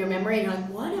it's in your memory and you're like,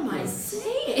 what am I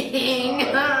saying?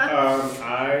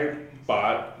 I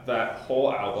bought that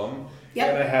whole album. Yep.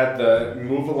 And I had the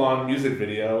Move Along music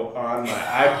video on my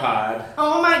iPod.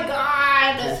 Oh my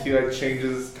god! He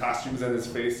changes costumes in his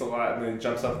face a lot and then he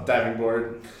jumps off the diving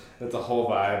board. It's a whole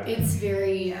vibe. It's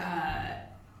very,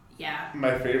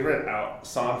 My favorite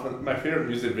my favorite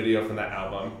music video from that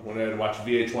album, when I would watch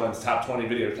VH1's Top 20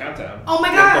 Video Countdown. Oh my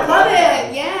god, I love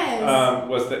it! Yes!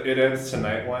 Was the It Ends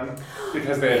Tonight one.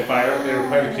 Because they had they were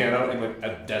playing the piano in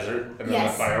a desert and then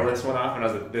the fireworks went off and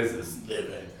I was like, this is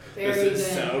living. This is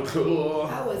so cool.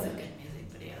 That was a good music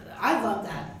video though. I love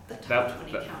that. The Top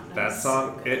 20 Countdown. That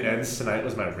song, It Ends Tonight,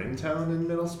 was my ringtone in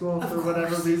middle school for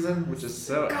whatever reason, which is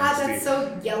so God, angsty. that's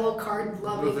so yellow card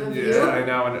loving of you. Yeah, I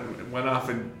know, and it went off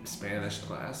in Spanish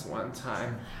class one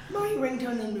time. My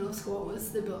ringtone in middle school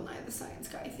was the Bill Nye the Science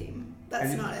Guy theme.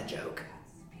 That's not a joke.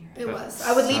 It was.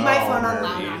 I would leave my phone on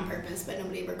loud on purpose, but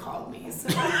nobody ever called me, so...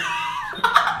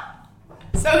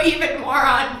 So even more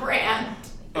on brand.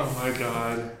 Oh my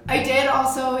god. I did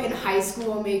also in high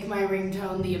school make my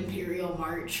ringtone the Imperial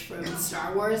March from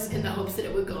Star Wars in the hopes that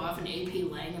it would go off in AP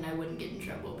Lang and I wouldn't get in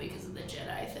trouble because of the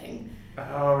Jedi thing.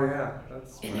 Oh yeah,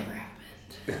 it never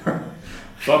happened.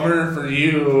 Bummer for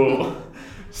you.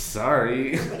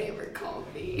 Sorry. Nobody ever called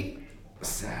me.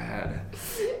 Sad.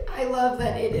 I love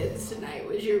that It Is Tonight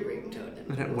was your ringtone.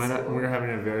 We were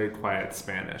having a very quiet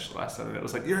Spanish lesson, and it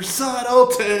was like, "Your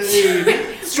subtlety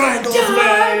strangles me.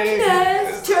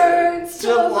 Darkness turns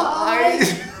to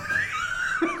light."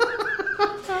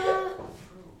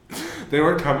 They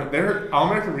were All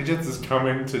American Regents is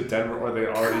coming to Denver, or they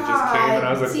already just came, and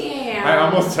I was like, I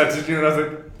almost texted you, and I was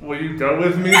like, will you go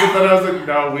with me? But then I was like,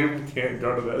 no, we can't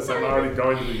go to this. I'm already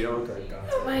going to the Yellow Card Concert.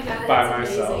 Oh my god, by that's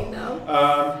myself. Amazing,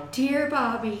 though. Dear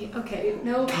Bobby. Okay,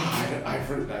 no. God, I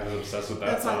was obsessed with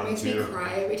that song. That song makes me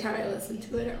cry every time I listen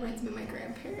to it. It reminds me of my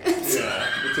grandparents. Yeah,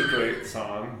 it's a great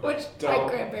song. My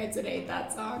grandparents would hate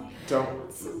that song.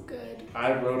 It's so good.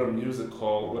 I wrote a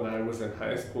musical when I was in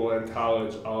high school and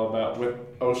college all about with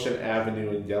Ocean Avenue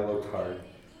and Yellow Card.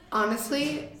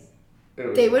 Honestly,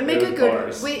 they would make a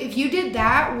good... Wait, if you did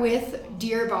that with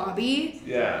Dear Bobby...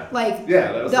 Yeah.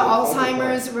 That was the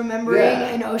Alzheimer's remembering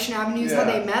and Ocean Avenue's how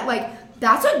they met,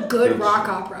 that's a good rock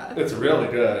opera. It's really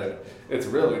good. It's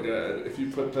really good. If you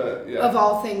put the... Of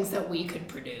all things that we could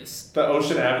produce. The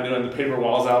Ocean Avenue and the Paper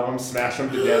Walls album, smash them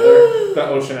together. The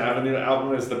Ocean Avenue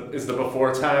album is the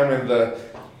before time, and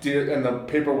the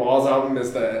Paper Walls album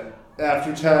is the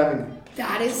after time, and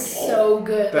that is so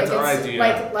good. That's our idea.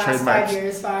 Like last 5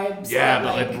 years vibes. Yeah,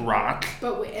 but rock.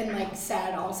 And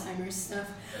sad Alzheimer's stuff.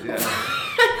 Yeah.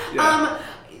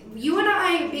 You and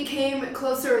I became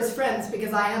closer as friends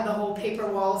because I had the whole Paper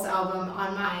Walls album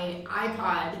on my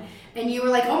iPod. And you were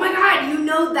like, oh my god, you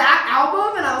know that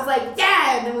album? And I was like,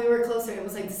 yeah! And then we were closer. It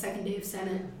was like the second day of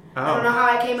Senate. I don't know how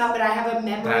I came up, but I have a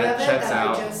memory of it that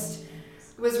I just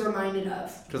was reminded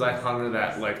of. Because I hung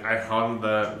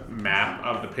the map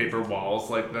of the Paper Walls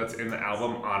that's in the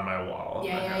album on my wall.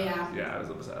 Yeah. Yeah, I was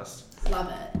obsessed.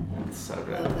 Love it. It's so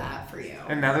good. Love that for you.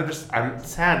 And now I'm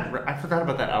sad. I forgot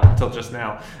about that album until just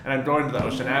now. And I'm going to the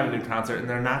Ocean Avenue concert, and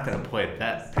they're not going to play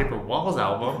that Paper Walls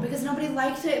album. Because nobody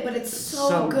liked it, but it's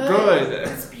so good.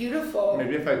 It's beautiful.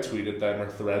 Maybe if I tweeted them or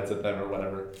threads at them or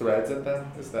whatever. Threads at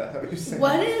them? Is that how you say it?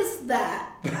 What is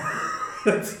that?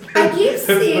 I keep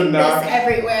seeing this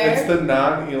everywhere. It's the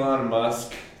non-Elon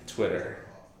Musk Twitter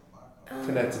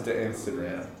connected to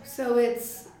Instagram. So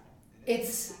it's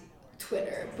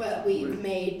Twitter, but we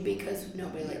made because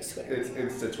nobody likes Twitter. It's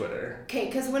Insta Twitter. Okay,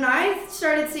 because when I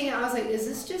started seeing it, I was like, is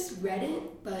this just Reddit,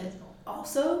 but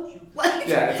also like?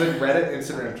 Yeah, it's like Reddit,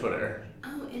 Instagram, Twitter.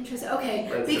 Oh, interesting. Okay,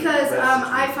 Red's because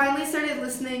I finally started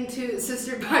listening to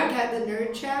Sister Podcast, the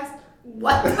Nerdcast.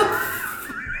 What the?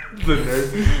 The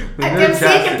nerd. I kept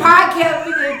saying the podcast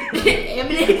with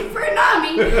Eminated for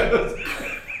Nomi.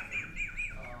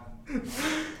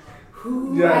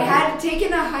 Yeah, I had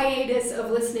taken a hiatus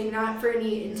of listening, not for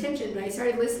any intention, but I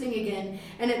started listening again,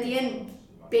 and at the end,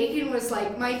 Bacon was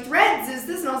like, my threads is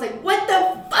this, and I was like, what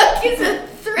the fuck is a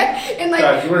thread? And like,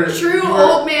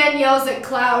 old man yells at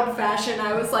cloud fashion,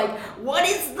 I was like, what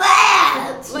is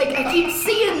that? Like, I keep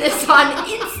seeing this on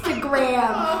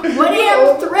Instagram. What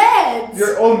are threads?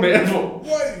 Your old man,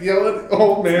 what?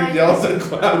 Old man yells at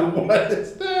cloud, what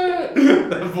is that?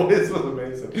 That voice was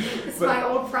amazing. It's my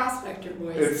old prospector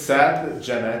voice. It's sad that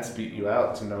Gen X beat you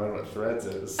out to knowing what threads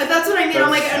is. And that's what I mean. I'm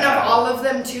like, and of all of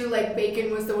them too, like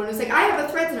Bacon was the one who's like, I have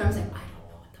a threads, and I was like, I don't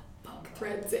know what the fuck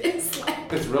threads is.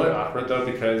 Like, it's really awkward though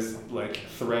because like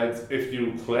threads, if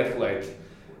you click like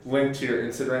link to your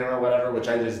Instagram or whatever, which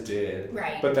I just did,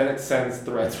 right? But then it sends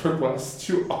threads requests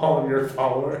to all of your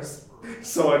followers.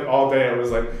 So like all day it was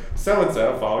like so and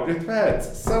so followed your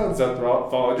threads, so and so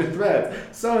followed your threads,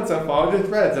 so and so followed your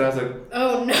threads, and I was like,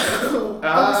 oh no. So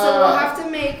we'll have to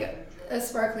make a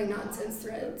sparkling nonsense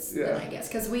threads, then I guess,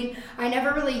 because I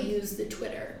never really used the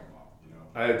Twitter.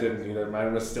 I didn't either.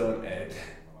 Mine was still an egg.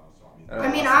 I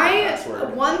mean,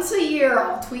 once a year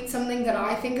I'll tweet something that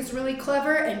I think is really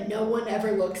clever and no one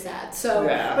ever looks at. So,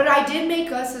 but I did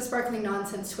make us a sparkling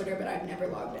nonsense Twitter, but I've never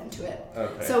logged into it.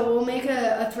 Okay. So we'll make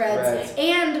a threads.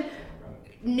 And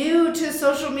new to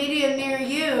social media near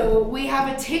you, we have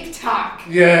a TikTok.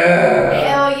 Yeah.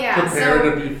 Hell yeah.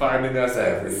 Prepare to be finding us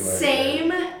everywhere.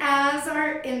 Same as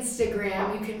our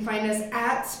Instagram. You can find us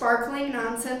at Sparkling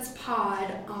Nonsense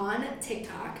Pod on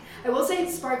TikTok. I will say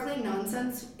Sparkling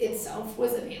Nonsense itself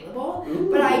was available,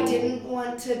 but I didn't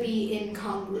want to be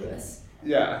incongruous.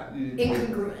 Yeah.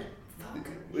 Incongruent. Fuck.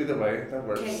 Either way, that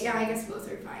works. Okay, yeah, I guess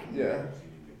both are fine. Yeah.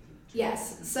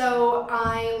 Yes, so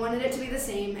I wanted it to be the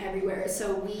same everywhere,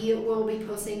 so we will be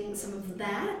posting some of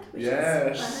that, which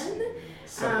is fun.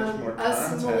 So much more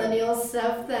us millennial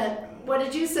stuff that, what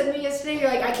did you send me yesterday? You're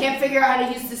like, I can't figure out how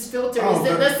to use this filter. Is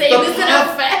it the same as an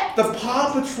effect? The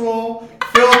Paw Patrol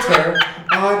filter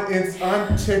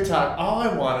on TikTok. All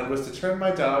I wanted was to turn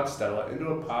my dog Stella into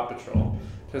a Paw Patrol.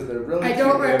 Because they're really I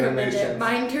don't recommend it.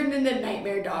 Mine turned into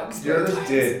nightmare dogs. Yours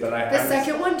did, but The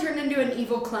second one turned into an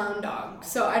evil clown dog.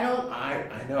 So I don't.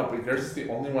 I know, but yours is the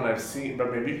only one I've seen. But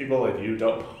maybe people like you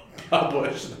don't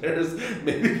publish.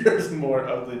 Maybe there's more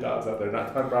ugly dogs out there.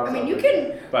 Not my problem. I mean, you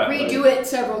can redo it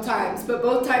several times, but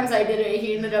both times I did it,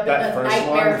 he ended up in a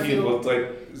nightmare. One, he looked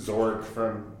like Zorg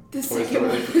from. The second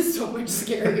one was so much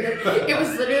scarier. It was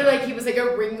literally like he was like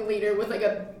a ringleader with like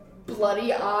a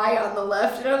bloody eye on the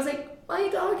left, and I was like, my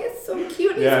dog is so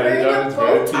cute. He's wearing a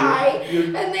bow tie,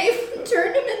 and they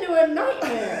turned him into a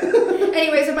nightmare.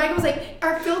 Anyway, so Michael was like,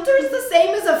 are filters the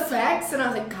same as effects? And I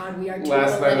was like, God, we are too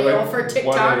millennial for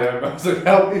TikTok. 1 a.m. I was like,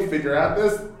 help me figure out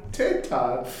this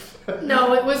TikTok.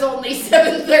 No, it was only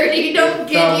 7:30. Don't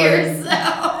kid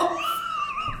yourself.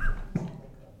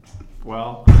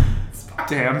 Well,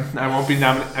 damn, I won't be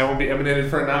nominated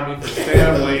for a Nomi for staying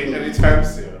up late anytime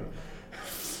soon.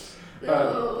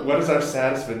 What is our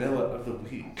saddest vanilla of the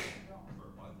week?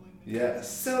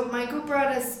 Yes. So Michael brought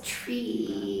us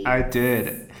trees. I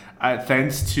did.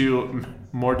 Thanks to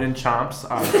Morden Chomps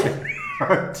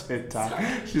on TikTok.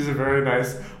 Sorry. She's a very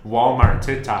nice Walmart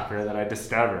TikToker that I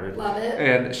discovered. Love it.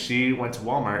 And she went to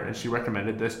Walmart and she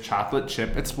recommended this chocolate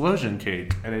chip explosion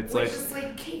cake. And it's just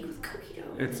like cake with cookie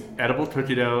dough. It's edible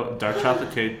cookie dough, dark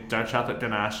chocolate cake, dark chocolate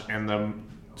ganache, and the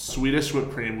sweetest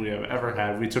whipped cream we have ever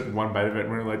had. We took one bite of it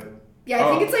and we were like, yeah,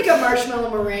 I think it's like a marshmallow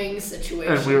meringue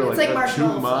situation. And we were it's like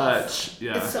marshmallow too much.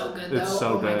 Yeah. It's so good though. It's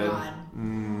so good. My God.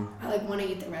 I like want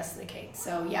to eat the rest of the cake.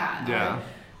 So yeah.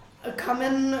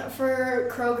 Coming for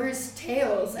Kroger's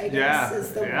Tales, I guess,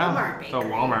 is the Walmart bakery. The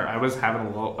Walmart. I was having a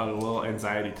little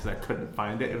anxiety because I couldn't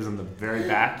find it. It was in the very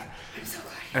back. I'm so glad.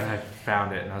 And I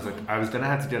found it, and I was like, I was gonna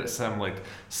have to get some like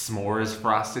s'mores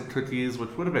frosted cookies, which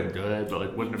would have been good, but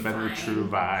like wouldn't have been the true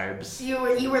vibes. You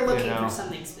were looking for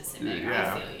something specific.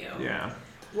 Yeah. I feel you. Yeah.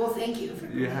 Well, thank you for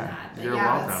doing that. But you're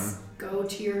welcome. Let's go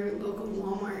to your local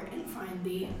Walmart and find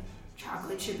the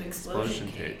chocolate chip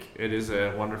explosion cake. It is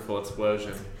a wonderful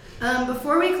explosion.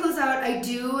 Before we close out, I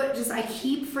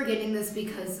keep forgetting this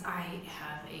because I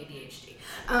have ADHD.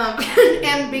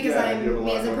 And because I'm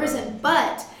me as a person.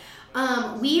 But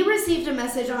we received a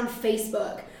message on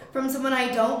Facebook from someone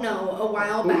I don't know a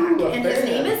while back. And his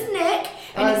name is Nick.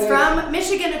 And Hi, he's Nick. from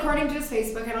Michigan, according to his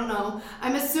Facebook. I don't know.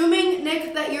 I'm assuming,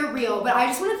 Nick, that you're real. But I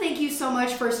just want to thank you so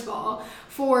much, first of all,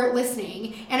 for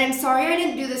listening. And I'm sorry I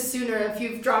didn't do this sooner if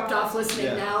you've dropped off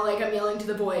listening now, like I'm yelling to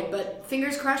the void. But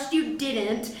fingers crossed you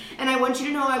didn't. And I want you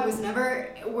to know I was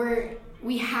never...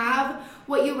 We have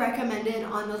what you recommended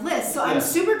on the list. So I'm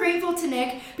super grateful to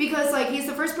Nick because like he's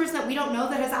the first person that we don't know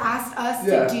that has asked us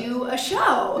to do a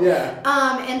show.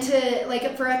 And to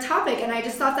like for a topic. And I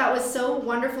just thought that was so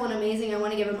wonderful and amazing. I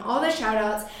want to give him all the shout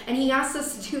outs. And he asked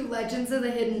us to do Legends of the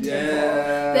Hidden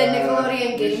Temple, the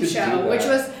Nickelodeon game show, which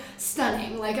was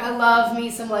stunning. Like I love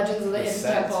me some Legends of the Hidden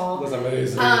Temple. It was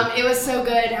amazing. It was so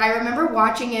good. I remember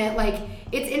watching it. Like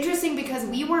it's interesting because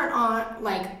we weren't on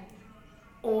like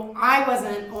I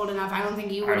wasn't old enough. I don't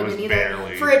think you would have been either.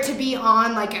 Barely. For it to be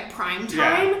on like at prime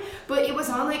time, but it was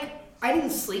on like I didn't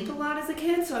sleep a lot as a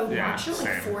kid, so I would watch it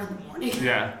like 4 a.m.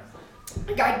 Yeah.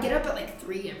 Like I'd get up at like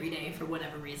 3 every day for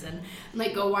whatever reason, and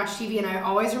like go watch TV. And I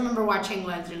always remember watching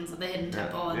Legends of the Hidden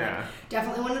Temple, and like,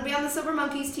 definitely wanted to be on the Silver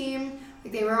Monkeys team.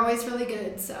 Like they were always really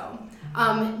good. So,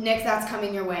 Nick, that's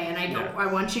coming your way, and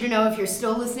I want you to know if you're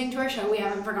still listening to our show, we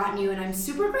haven't forgotten you, and I'm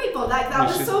super grateful. That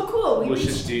was so cool. We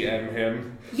should DM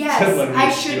him. Yes,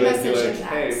 I should message him that.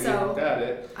 Hey, so got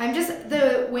it. I'm just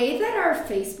the way that our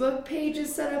Facebook page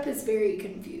is set up is very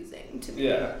confusing to me.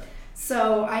 Yeah.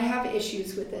 So I have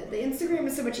issues with it. The Instagram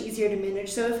is so much easier to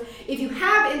manage. So if you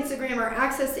have Instagram or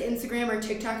access to Instagram or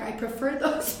TikTok, I prefer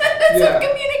those methods of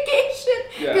communication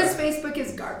because Facebook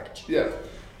is garbage. Yeah.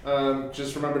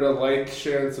 Just remember to like,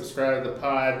 share, and subscribe to the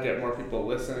pod. Get more people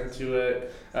listening to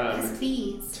it. Yes,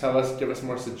 please. Give us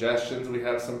more suggestions. We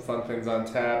have some fun things on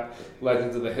tap.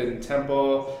 Legends of the Hidden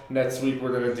Temple. Next week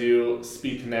we're gonna do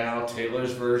Speak Now,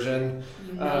 Taylor's version.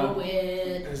 You know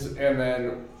it. And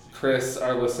then Chris,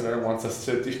 our listener, wants us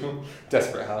to do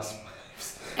Desperate Housewives.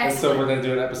 Excellent. And so we're going to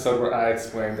do an episode where I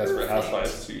explain Desperate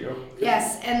Housewives to you.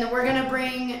 Yes, and then we're going to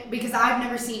bring, because I've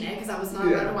never seen it, because I was not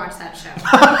allowed to watch that show.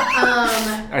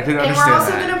 I can understand. And we're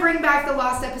also going to bring back the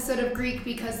lost episode of Greek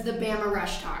because the Bama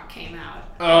Rush Talk came out.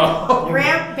 Oh.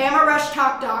 Bama Rush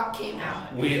Talk doc came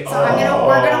out. We're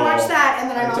gonna watch that, and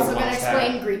then I'm also gonna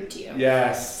explain Greek to you.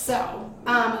 Yes. So,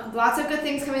 lots of good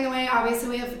things coming away.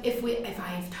 Obviously, if I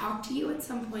have talked to you at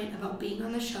some point about being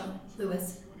on the show,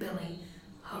 Louis, Billy,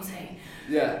 Jose.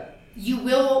 Yeah. We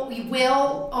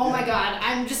will. Oh my God,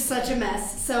 I'm just such a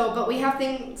mess. So, but we have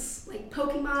things like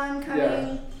Pokemon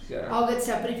coming. Yeah. All good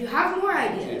stuff. But if you have more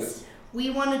ideas. We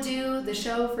want to do the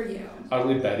show for you.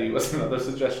 Ugly Betty was another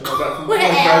suggestion I got from my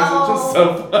friends, which is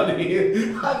so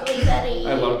funny. Ugly Betty.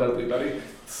 I loved Ugly Betty.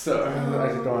 So I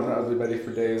could go on Ugly Betty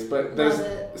for days. But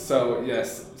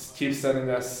yes, keep sending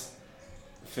us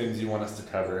things you want us to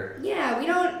cover. Yeah,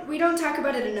 we don't talk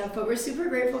about it enough, but we're super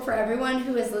grateful for everyone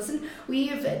who has listened.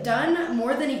 We've done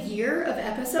more than a year of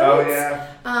episodes. Oh yeah.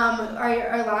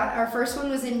 Our first one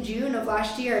was in June of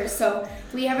last year, so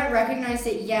we haven't recognized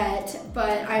it yet,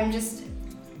 but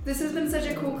this has been such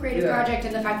a cool creative project,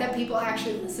 and the fact that people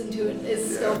actually listen to it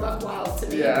is still buck wild to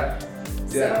me.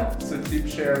 Yeah. So keep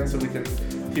sharing so we can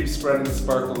keep spreading the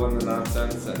sparkle and the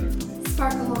nonsense and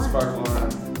sparkle on.